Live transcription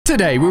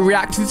Today, we're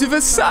reacting to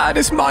the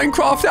saddest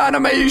Minecraft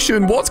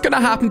animation. What's going to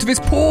happen to this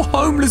poor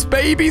homeless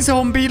baby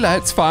zombie?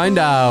 Let's find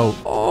out.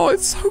 Oh,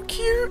 it's so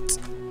cute.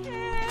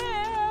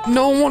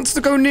 No one wants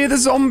to go near the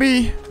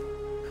zombie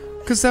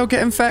because they'll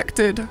get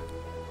infected.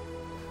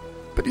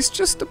 But he's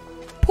just a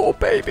poor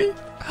baby.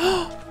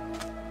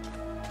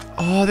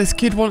 Oh, this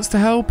kid wants to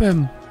help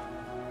him.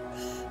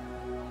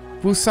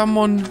 Will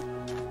someone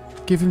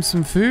give him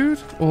some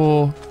food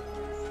or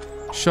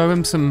show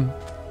him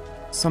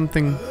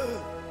something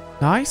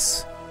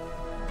nice?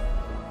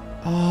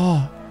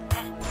 Oh.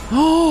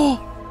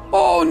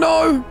 Oh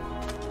no.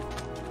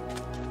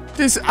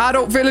 This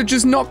adult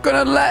villager's not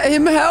gonna let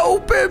him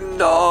help him.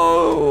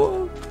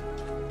 No.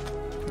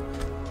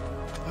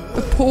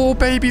 The poor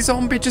baby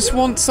zombie just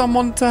wants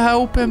someone to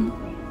help him.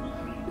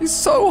 He's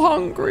so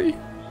hungry.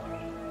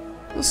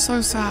 That's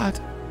so sad.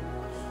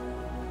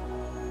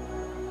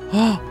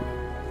 Oh,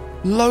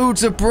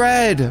 loads of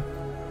bread.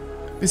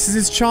 This is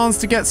his chance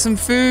to get some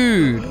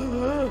food.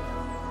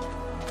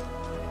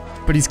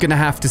 But he's gonna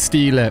have to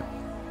steal it.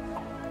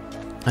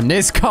 And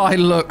this guy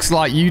looks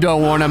like you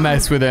don't want to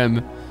mess with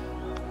him.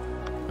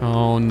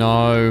 Oh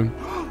no.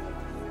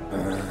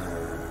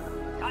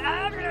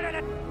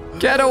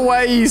 Get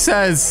away, he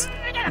says.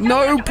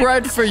 No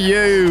bread for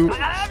you.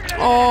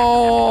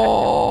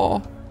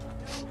 Oh.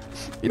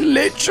 He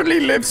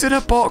literally lives in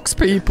a box,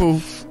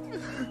 people.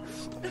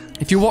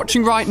 If you're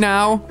watching right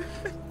now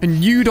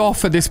and you'd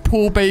offer this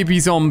poor baby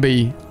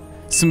zombie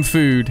some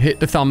food,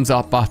 hit the thumbs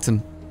up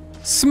button.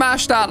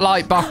 Smash that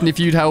like button if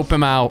you'd help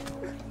him out.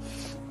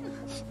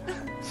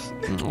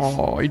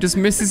 Oh, he just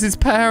misses his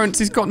parents.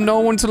 He's got no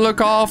one to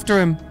look after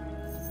him.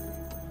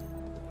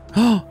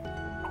 Oh,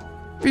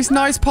 these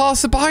nice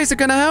passerbys are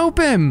going to help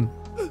him.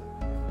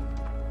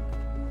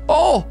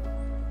 Oh,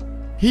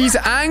 he's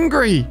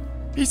angry.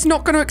 He's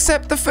not going to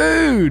accept the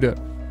food.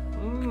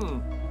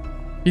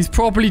 He's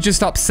probably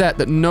just upset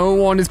that no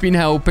one has been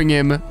helping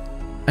him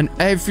and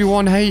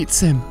everyone hates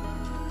him.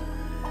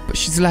 But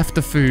she's left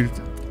the food.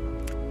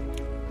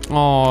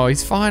 Oh,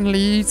 he's finally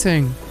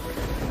eating.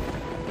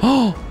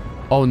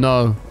 Oh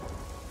no.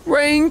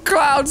 Rain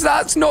clouds,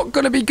 that's not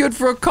going to be good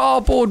for a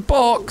cardboard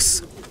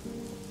box.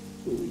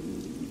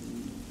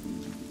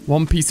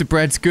 One piece of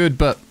bread's good,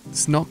 but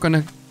it's not going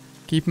to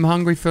keep him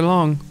hungry for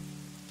long.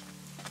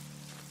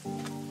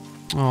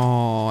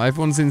 Oh,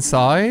 everyone's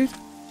inside.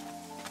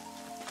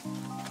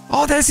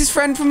 Oh, there's his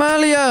friend from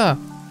earlier.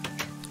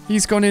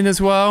 He's gone in as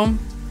well.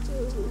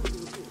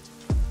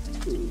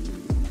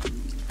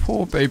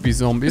 Poor baby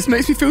zombie. This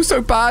makes me feel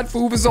so bad for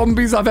all the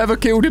zombies I've ever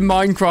killed in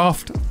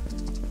Minecraft.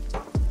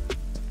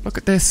 Look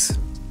at this.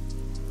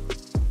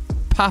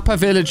 Papa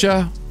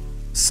villager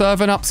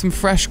serving up some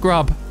fresh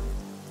grub.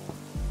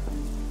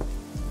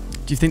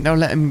 Do you think they'll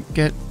let him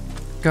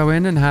go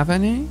in and have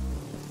any?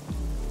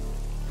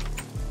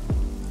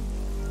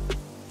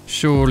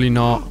 Surely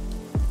not.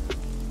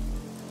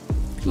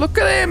 Look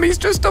at him, he's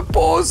just a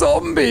poor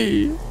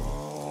zombie.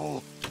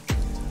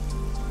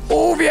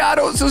 All the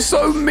adults are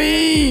so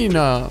mean.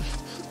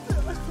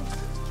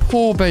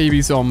 Poor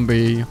baby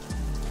zombie.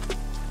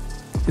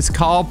 His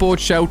cardboard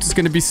shelter's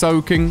going to be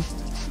soaking.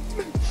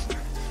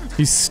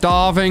 He's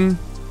starving.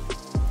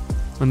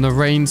 And the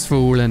rain's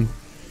falling.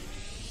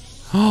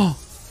 Oh,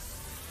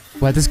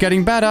 weather's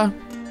getting better.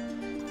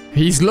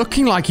 He's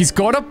looking like he's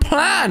got a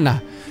plan.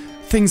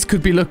 Things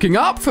could be looking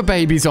up for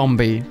baby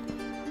zombie.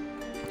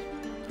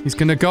 He's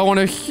gonna go on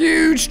a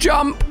huge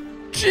jump.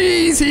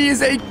 Jeez, he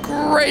is a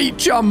great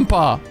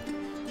jumper.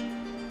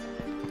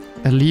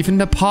 They're leaving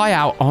the pie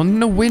out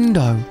on the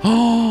window.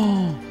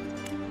 Oh,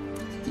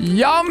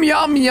 yum,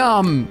 yum,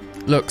 yum.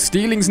 Look,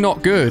 stealing's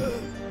not good.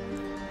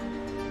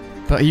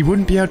 But he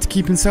wouldn't be able to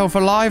keep himself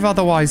alive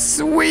otherwise.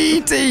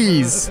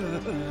 Sweeties.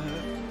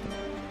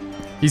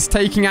 He's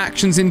taking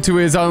actions into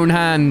his own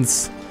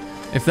hands.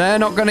 If they're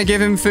not gonna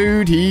give him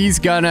food, he's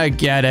gonna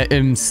get it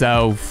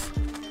himself.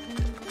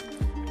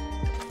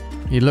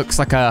 He looks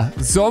like a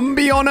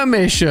zombie on a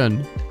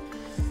mission.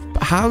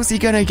 But how's he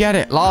gonna get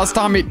it? Last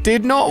time it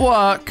did not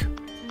work.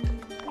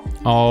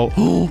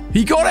 Oh,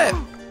 he got it.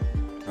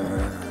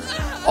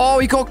 Oh,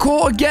 he got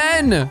caught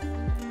again.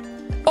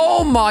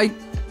 Oh my.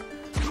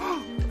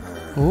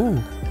 Oh,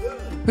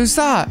 who's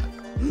that?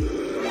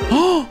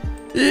 Oh,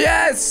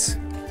 yes.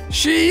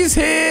 She's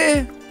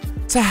here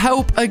to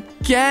help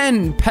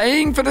again.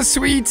 Paying for the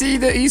sweetie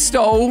that he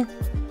stole.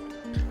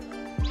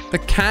 The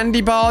candy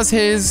bar's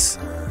his.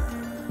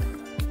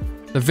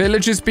 The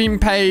villager's been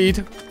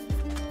paid.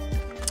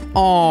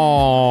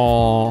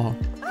 Oh,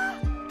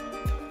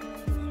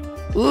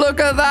 look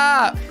at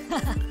that.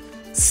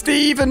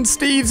 Steve and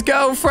Steve's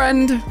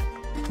girlfriend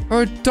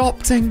are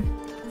adopting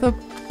the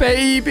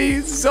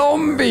baby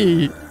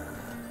zombie.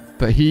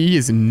 But he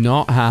is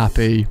not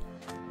happy.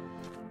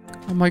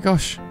 Oh my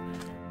gosh.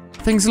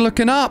 Things are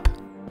looking up.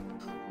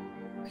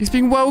 He's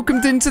been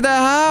welcomed into their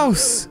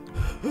house.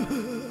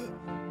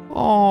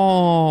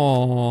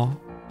 Oh.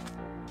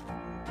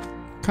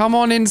 Come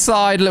on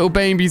inside, little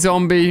baby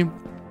zombie.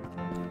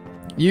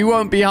 You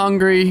won't be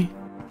hungry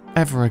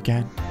ever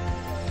again.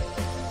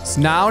 It's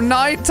now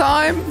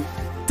nighttime.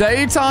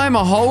 daytime,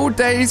 a whole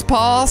day's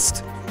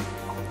passed.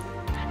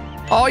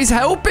 Oh, he's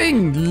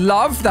helping.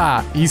 Love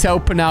that. He's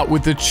helping out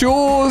with the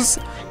chores.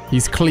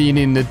 He's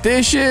cleaning the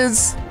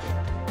dishes.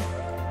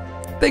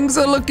 Things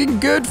are looking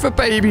good for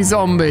baby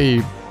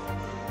zombie.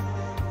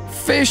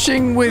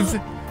 Fishing with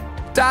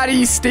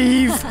Daddy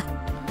Steve.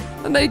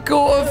 And they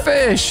caught a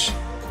fish.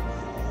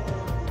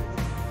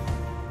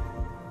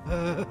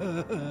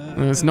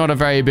 It's not a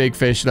very big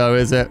fish though,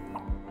 is it?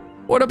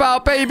 What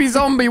about baby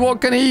zombie? What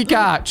can he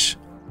catch?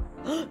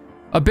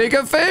 A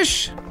bigger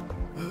fish?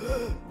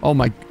 Oh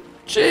my...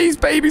 Jeez,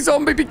 baby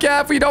zombie, be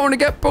careful. You don't want to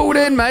get pulled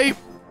in, mate.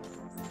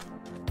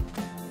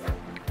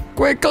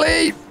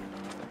 Quickly.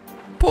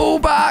 Pull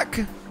back.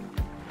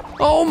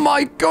 Oh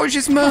my gosh,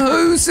 it's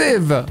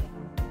mahoosive.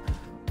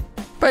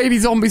 Baby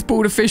zombie's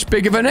pulled a fish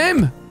bigger than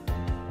him.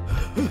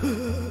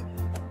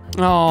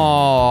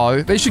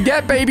 Oh, they should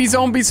get baby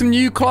zombie some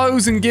new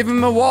clothes and give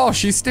him a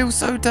wash. He's still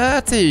so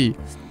dirty.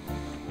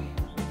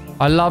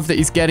 I love that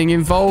he's getting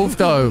involved,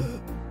 though.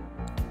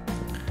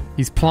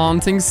 He's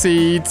planting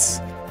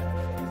seeds,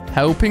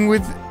 helping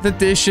with the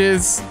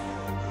dishes,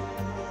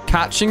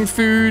 catching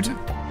food,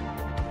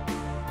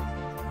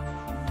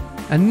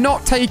 and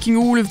not taking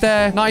all of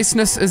their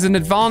niceness as an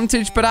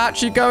advantage, but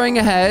actually going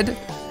ahead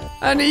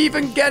and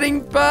even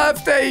getting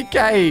birthday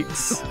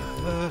cakes.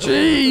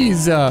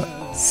 Jeez.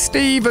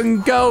 Steve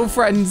and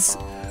girlfriends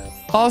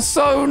are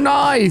so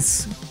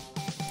nice.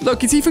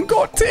 Look, he's even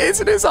got tears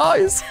in his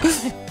eyes.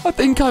 I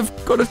think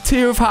I've got a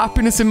tear of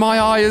happiness in my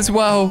eye as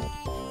well.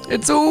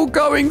 It's all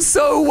going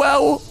so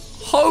well.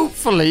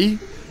 Hopefully,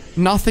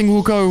 nothing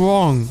will go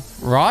wrong,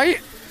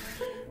 right?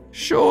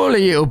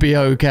 Surely it'll be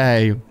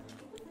okay.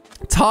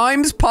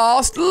 Time's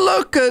passed.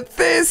 Look at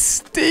this,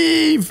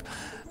 Steve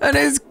and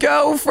his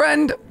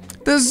girlfriend.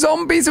 The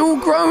zombie's all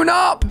grown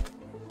up.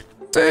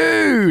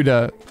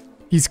 Dude.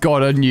 He's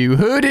got a new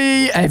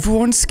hoodie.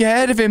 Everyone's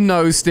scared of him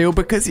though still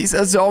because he's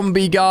a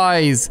zombie,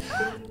 guys.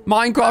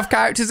 Minecraft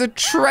characters are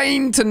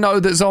trained to know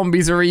that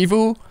zombies are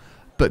evil,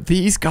 but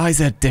these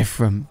guys are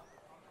different.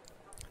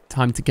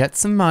 Time to get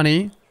some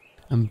money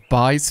and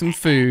buy some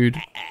food.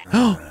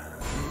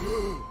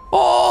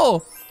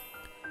 Oh!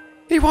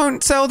 He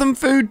won't sell them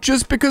food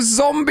just because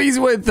zombies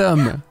with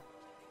them.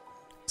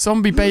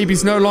 Zombie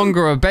baby's no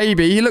longer a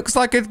baby. He looks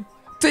like a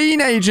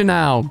teenager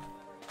now.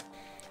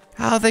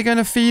 How are they going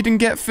to feed and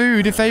get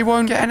food if they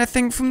won't get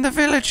anything from the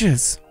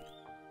villagers?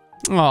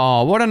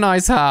 Oh, what a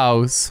nice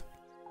house.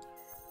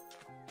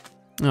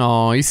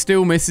 Oh, he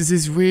still misses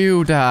his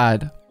real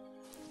dad.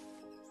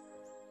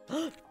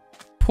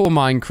 Poor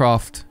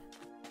Minecraft.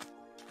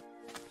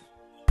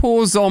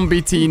 Poor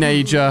zombie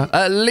teenager.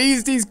 At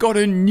least he's got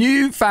a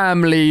new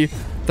family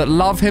that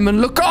love him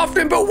and look after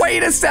him. But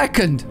wait a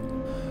second.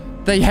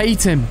 They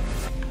hate him.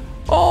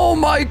 Oh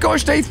my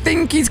gosh, they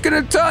think he's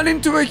going to turn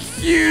into a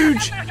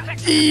huge,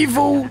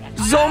 evil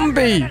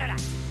zombie.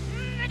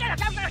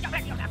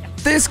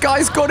 This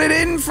guy's got it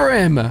in for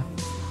him.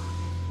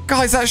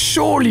 Guys, that's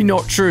surely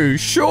not true.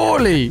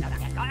 Surely.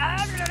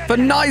 The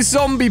nice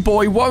zombie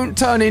boy won't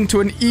turn into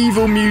an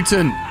evil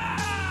mutant.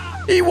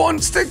 He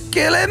wants to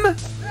kill him.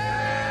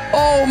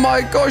 Oh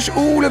my gosh,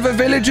 all of the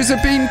villagers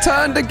have been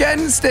turned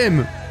against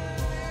him.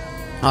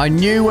 I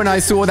knew when I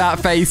saw that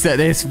face that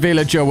this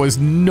villager was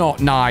not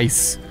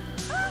nice.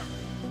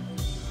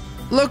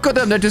 Look at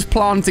them, they're just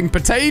planting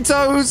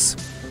potatoes,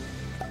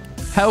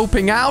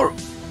 helping out.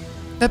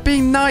 They're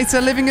being nice,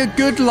 they're living a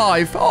good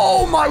life.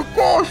 Oh my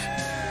gosh.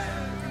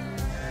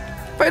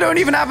 They don't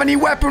even have any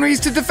weaponries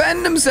to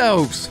defend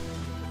themselves.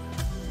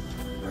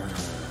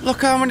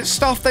 Look how much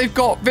stuff they've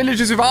got.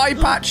 Villagers with eye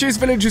patches,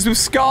 villagers with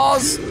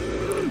scars.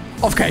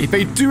 Okay,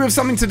 they do have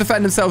something to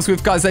defend themselves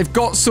with, guys. They've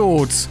got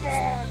swords.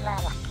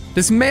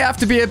 This may have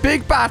to be a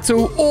big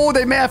battle, or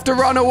they may have to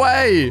run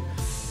away.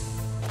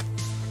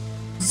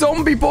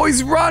 Zombie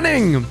boy's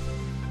running.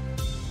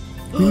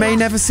 We may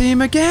never see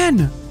him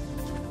again.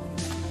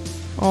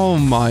 Oh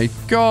my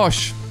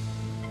gosh.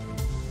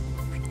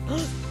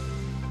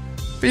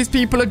 These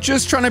people are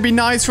just trying to be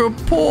nice for a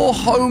poor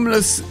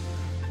homeless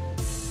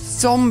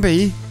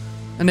zombie,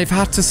 and they've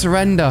had to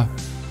surrender.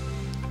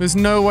 There's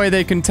no way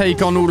they can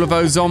take on all of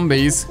those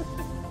zombies.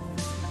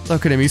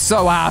 Look at him, he's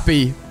so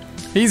happy.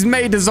 He's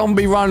made the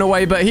zombie run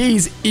away, but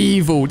he's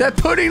evil. They're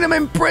putting them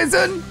in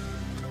prison?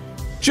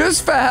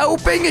 Just for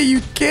helping? Are you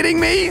kidding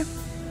me?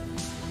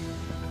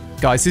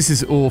 Guys, this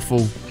is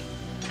awful.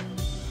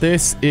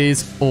 This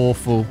is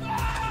awful.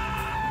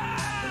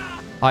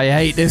 I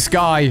hate this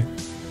guy.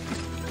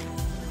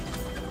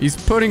 He's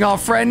putting our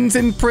friends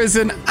in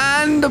prison,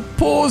 and the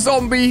poor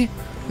zombie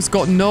has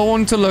got no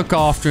one to look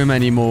after him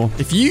anymore.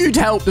 If you'd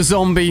help the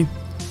zombie,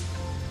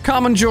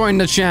 come and join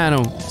the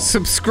channel.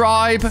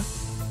 Subscribe.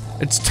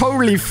 It's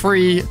totally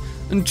free.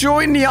 And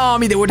join the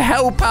army that would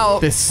help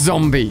out this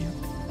zombie.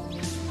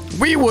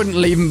 We wouldn't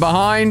leave him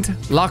behind.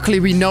 Luckily,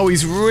 we know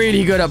he's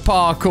really good at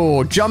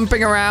parkour.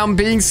 Jumping around,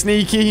 being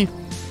sneaky.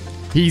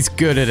 He's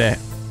good at it.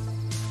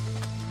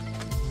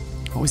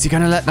 Oh, is he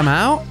going to let them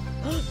out?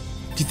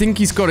 Do you think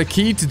he's got a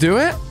key to do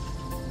it?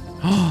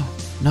 Oh,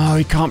 no,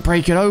 he can't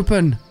break it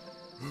open.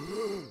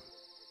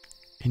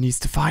 He needs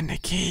to find the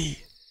key.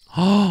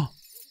 Oh,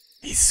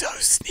 he's so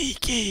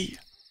sneaky.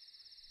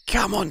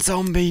 Come on,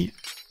 zombie.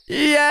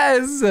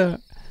 Yes.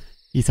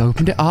 He's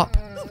opened it up.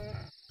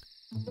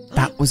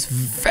 That was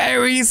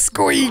very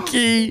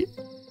squeaky.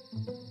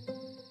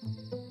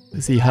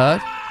 Is he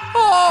hurt?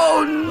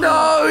 Oh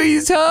no,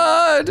 he's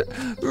hurt.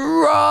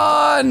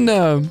 Run.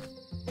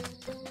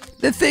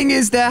 The thing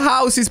is, their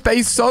house is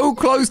based so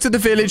close to the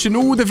village and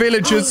all the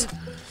villagers.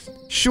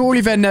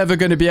 Surely they're never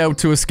going to be able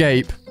to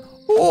escape.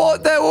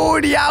 What? They're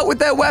already out with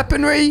their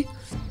weaponry?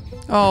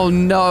 Oh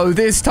no,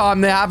 this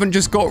time they haven't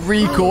just got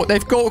re-caught.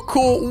 They've got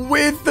caught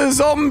with the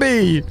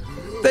zombie.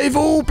 They've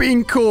all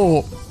been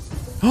caught.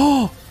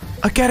 Oh,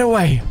 a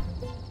getaway.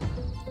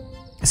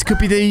 This could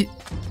be the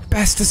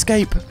best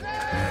escape.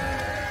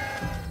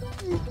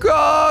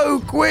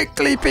 Go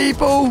quickly,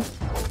 people.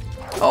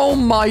 Oh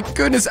my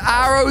goodness,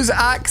 arrows,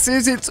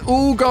 axes, it's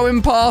all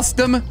going past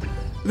them.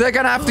 They're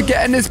going to have to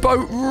get in this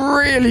boat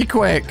really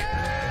quick.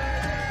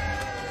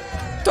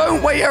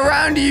 Don't wait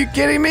around, are you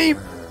kidding me?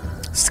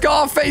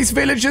 Scarface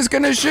villager's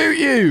going to shoot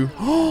you.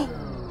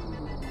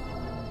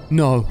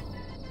 No.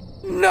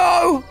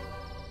 No.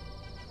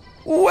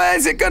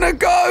 Where's it going to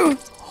go?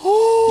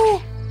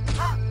 Oh.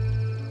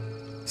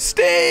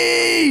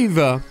 Steve.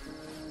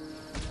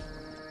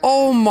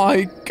 Oh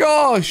my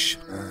gosh.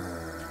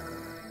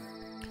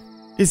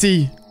 Is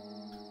he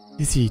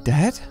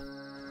dead?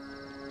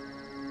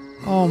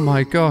 Oh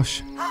my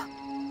gosh.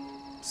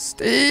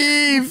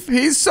 Steve,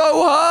 he's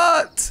so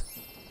hurt.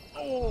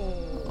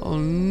 Oh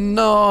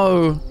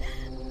no.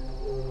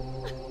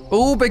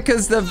 All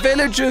because the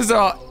villagers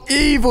are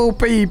evil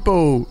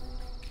people.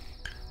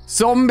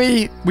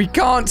 Zombie, we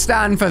can't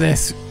stand for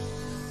this.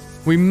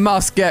 We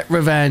must get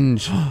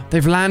revenge.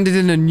 They've landed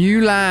in a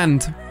new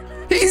land.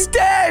 He's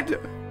dead.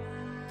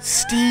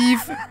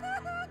 Steve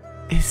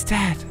is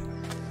dead.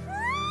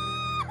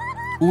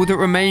 All that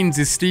remains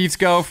is Steve's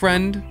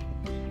girlfriend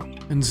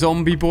and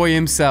Zombie Boy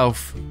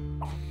himself.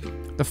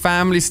 The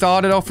family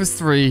started off as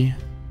 3,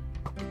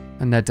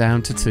 and they're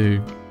down to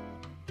 2.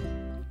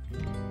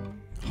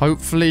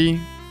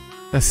 Hopefully,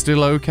 they're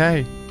still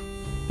okay.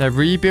 They're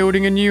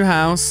rebuilding a new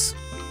house.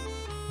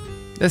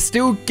 They're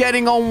still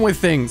getting on with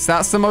things.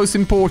 That's the most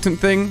important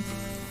thing.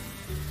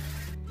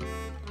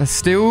 They're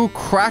still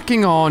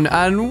cracking on,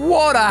 and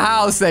what a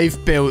house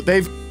they've built.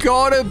 They've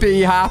got to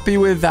be happy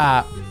with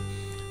that.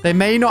 They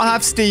may not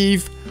have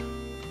Steve,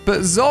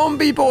 but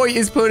Zombie Boy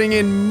is putting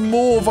in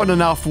more than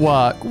enough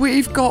work.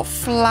 We've got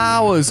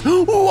flowers.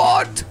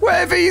 What?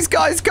 Where have these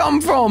guys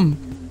come from?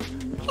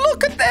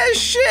 Look at their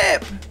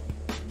ship.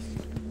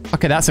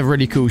 Okay, that's a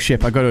really cool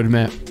ship, I got to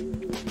admit.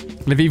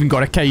 They've even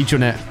got a cage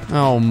on it.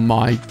 Oh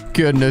my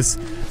goodness.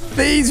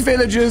 These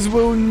villagers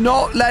will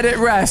not let it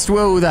rest,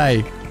 will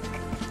they?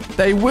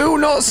 They will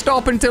not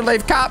stop until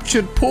they've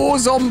captured poor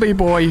Zombie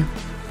Boy.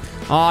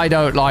 I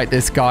don't like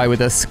this guy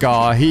with a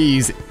scar.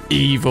 He's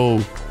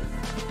evil.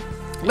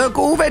 Look,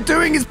 all they're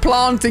doing is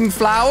planting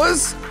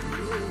flowers.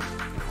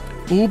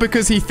 All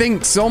because he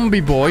thinks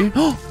Zombie Boy...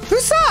 Oh,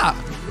 who's that?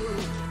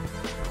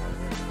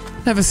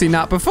 Never seen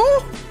that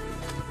before.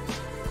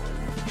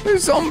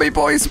 Who's Zombie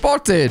Boy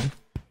spotted?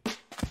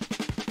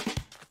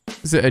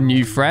 Is it a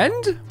new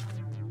friend?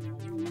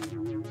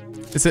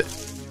 Is it...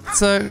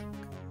 It's a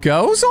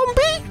girl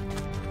zombie?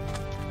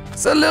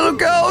 It's a little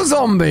girl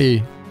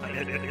zombie.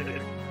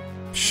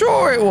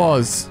 Sure it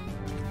was.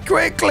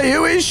 Quickly,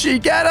 who is she?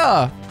 Get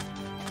her.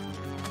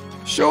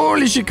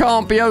 Surely she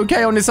can't be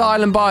okay on this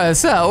island by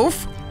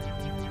herself.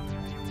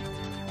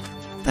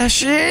 There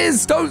she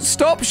is. Don't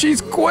stop.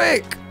 She's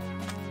quick.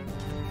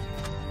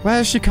 Where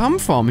has she come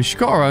from? Has she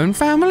got her own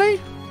family?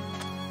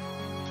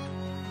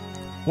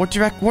 What do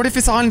you reckon? What if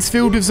this island's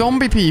filled with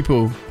zombie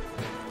people?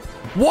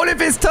 What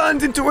if it's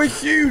turned into a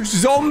huge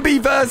zombie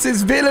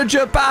versus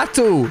villager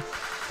battle?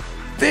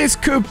 This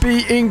could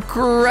be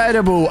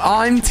incredible.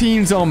 I'm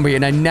Team Zombie,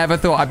 and I never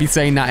thought I'd be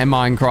saying that in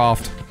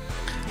Minecraft.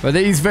 But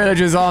these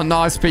villagers aren't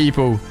nice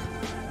people.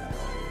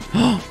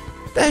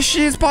 There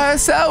she is by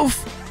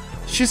herself.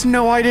 She has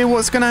no idea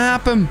what's going to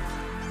happen.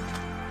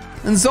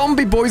 And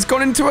Zombie Boy's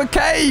gone into a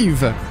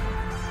cave.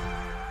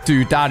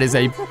 Dude, that is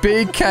a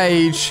big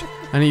cage,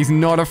 and he's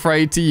not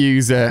afraid to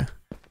use it.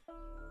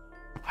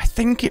 I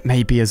think it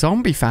may be a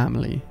zombie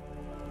family.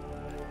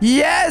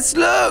 Yes,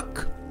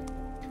 look!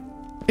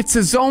 It's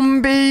a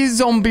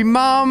zombie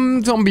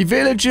mum, zombie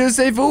villagers.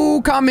 They've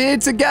all come here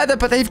together,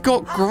 but they've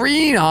got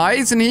green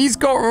eyes and he's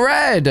got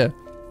red.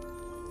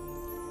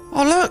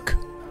 Oh, look.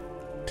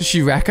 Does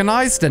she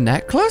recognize the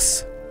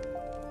necklace?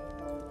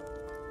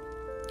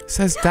 It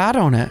says Dad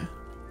on it.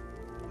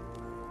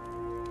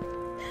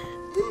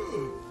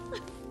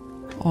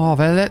 Oh,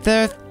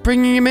 they're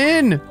bringing him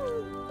in.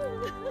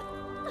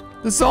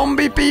 The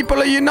zombie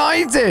people are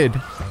united.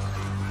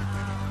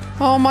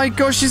 Oh my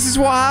gosh, this is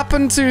what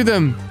happened to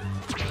them.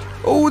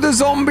 All the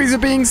zombies are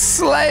being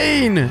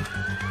slain.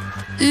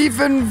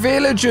 Even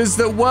villagers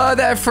that were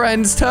their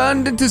friends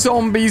turned into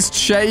zombies,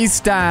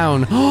 chased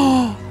down.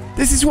 Oh,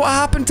 this is what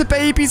happened to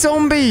baby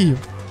zombie.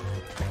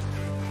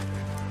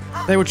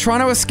 They were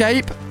trying to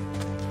escape.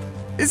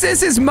 Is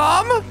this his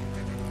mum?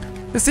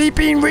 Has he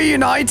been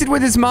reunited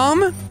with his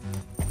mum?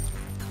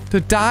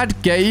 The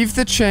dad gave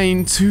the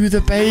chain to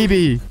the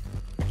baby.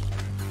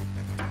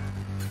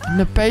 And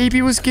the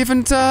baby was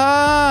given to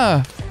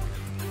her.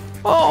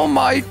 Oh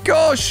my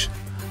gosh.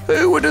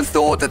 Who would have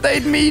thought that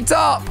they'd meet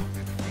up?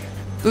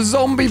 The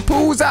zombie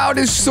pulls out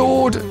his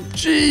sword.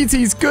 Jeez,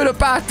 he's good at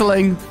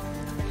battling.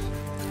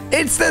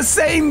 It's the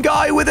same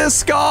guy with a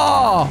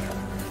scar.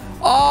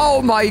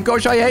 Oh my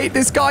gosh, I hate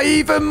this guy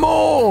even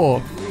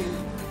more.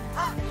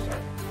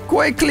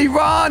 Quickly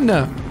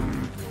run.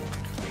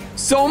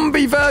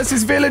 Zombie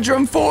versus villager.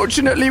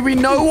 Unfortunately, we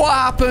know what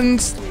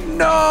happens.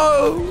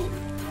 No.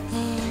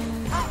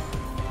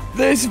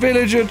 This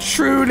villager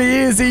truly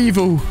is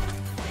evil.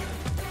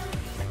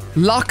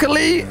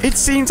 Luckily, it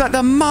seems like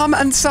the mum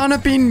and son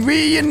have been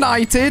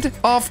reunited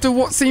after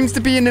what seems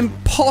to be an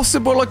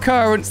impossible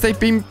occurrence. They've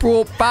been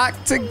brought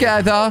back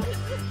together.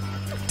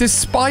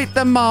 Despite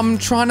the mum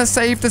trying to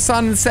save the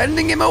son and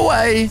sending him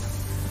away,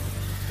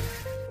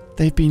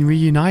 they've been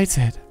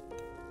reunited.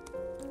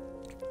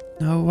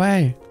 No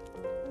way.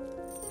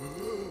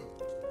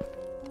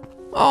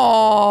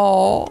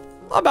 Oh,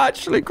 I'm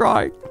actually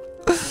crying.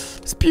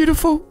 It's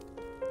beautiful.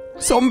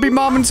 Zombie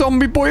mum and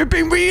zombie boy have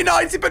been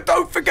reunited, but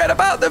don't forget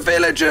about the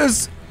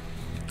villagers.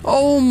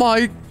 Oh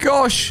my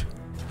gosh.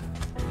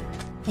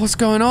 What's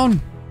going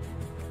on?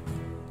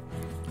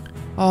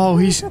 Oh,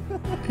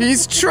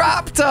 he's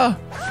trapped her.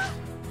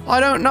 I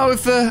don't know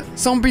if the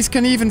zombies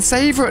can even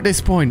save her at this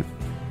point.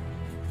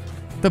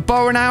 The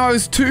bow and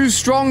arrow's too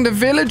strong. The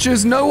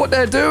villagers know what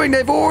they're doing.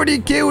 They've already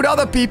killed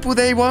other people.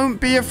 They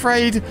won't be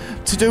afraid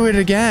to do it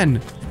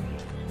again.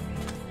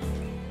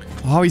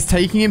 Oh, he's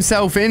taking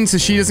himself in so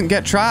she doesn't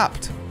get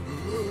trapped.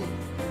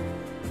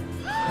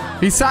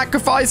 He's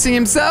sacrificing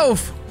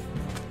himself.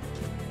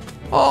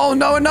 Oh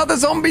no, another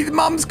zombie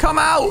mum's come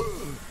out.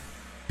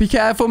 Be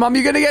careful, mum,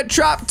 you're gonna get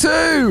trapped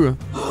too.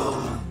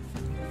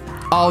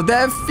 Oh,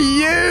 they're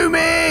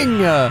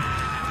fuming.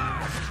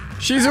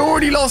 She's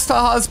already lost her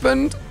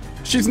husband.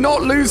 She's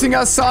not losing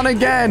her son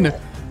again.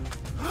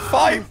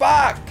 Fight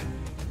back.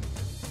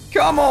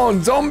 Come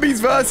on, zombies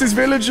versus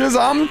villagers.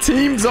 I'm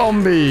Team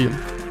Zombie.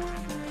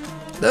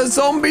 The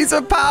zombies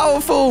are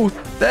powerful.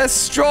 They're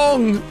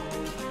strong.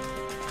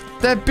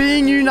 They're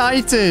being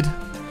united.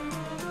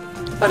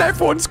 And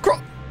everyone's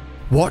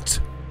What?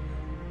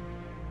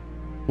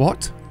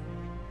 What?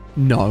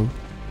 No.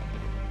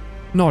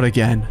 Not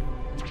again.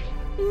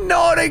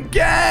 Not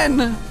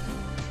again!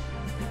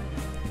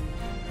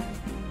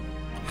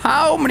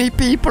 How many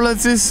people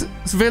is this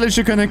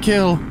villager gonna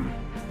kill?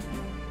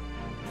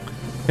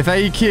 If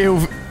they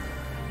kill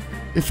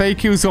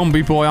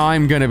Zombie Boy,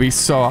 I'm gonna be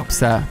so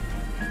upset.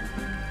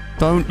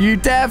 Don't you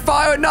dare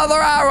fire another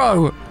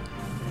arrow!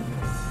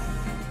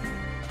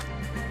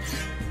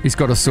 He's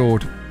got a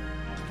sword.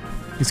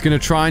 He's gonna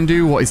try and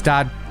do what his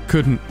dad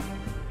couldn't.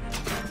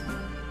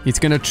 He's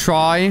gonna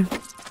try...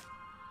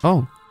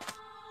 Oh.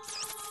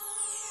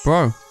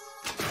 Bro.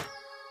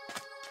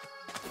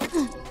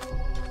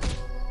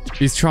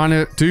 He's trying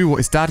to do what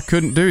his dad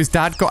couldn't do. His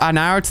dad got an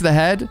arrow to the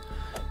head.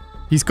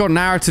 He's got an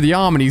arrow to the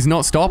arm and he's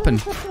not stopping.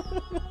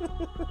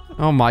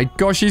 Oh my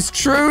gosh, he's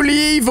truly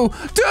evil.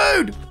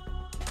 Dude!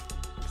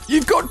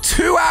 You've got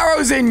 2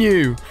 arrows in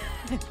you.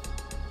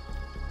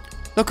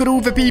 Look at all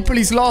the people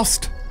he's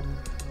lost.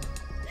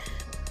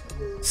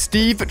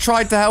 Steve that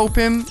tried to help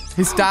him.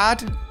 His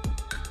dad.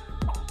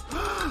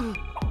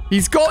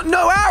 He's got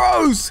no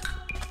arrows.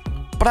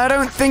 But I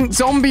don't think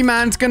Zombie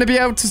Man's going to be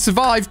able to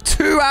survive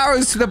 2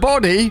 arrows to the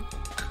body.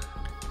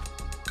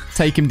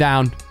 Take him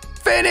down.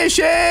 Finish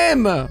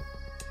him.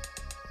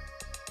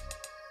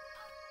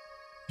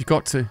 You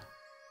got to.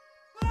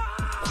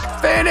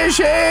 Finish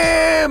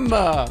him.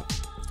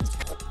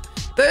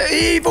 The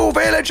evil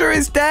villager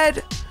is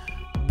dead.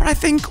 But I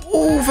think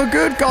all the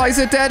good guys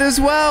are dead as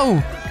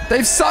well.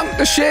 They've sunk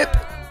the ship.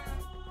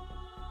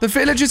 The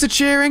villagers are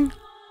cheering.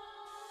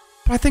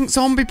 But I think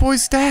Zombie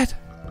Boy's dead.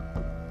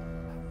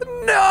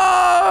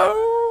 No!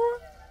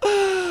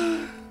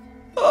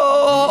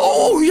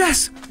 Oh,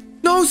 yes!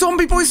 No,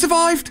 Zombie Boy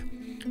survived!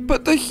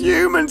 But the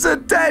humans are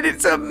dead.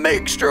 It's a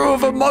mixture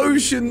of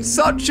emotions.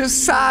 Such a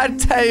sad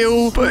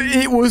tale, but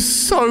it was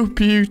so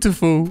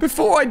beautiful.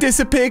 Before I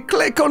disappear,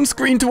 click on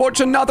screen to watch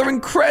another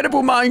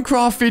incredible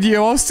Minecraft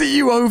video. I'll see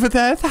you over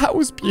there. That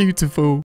was beautiful.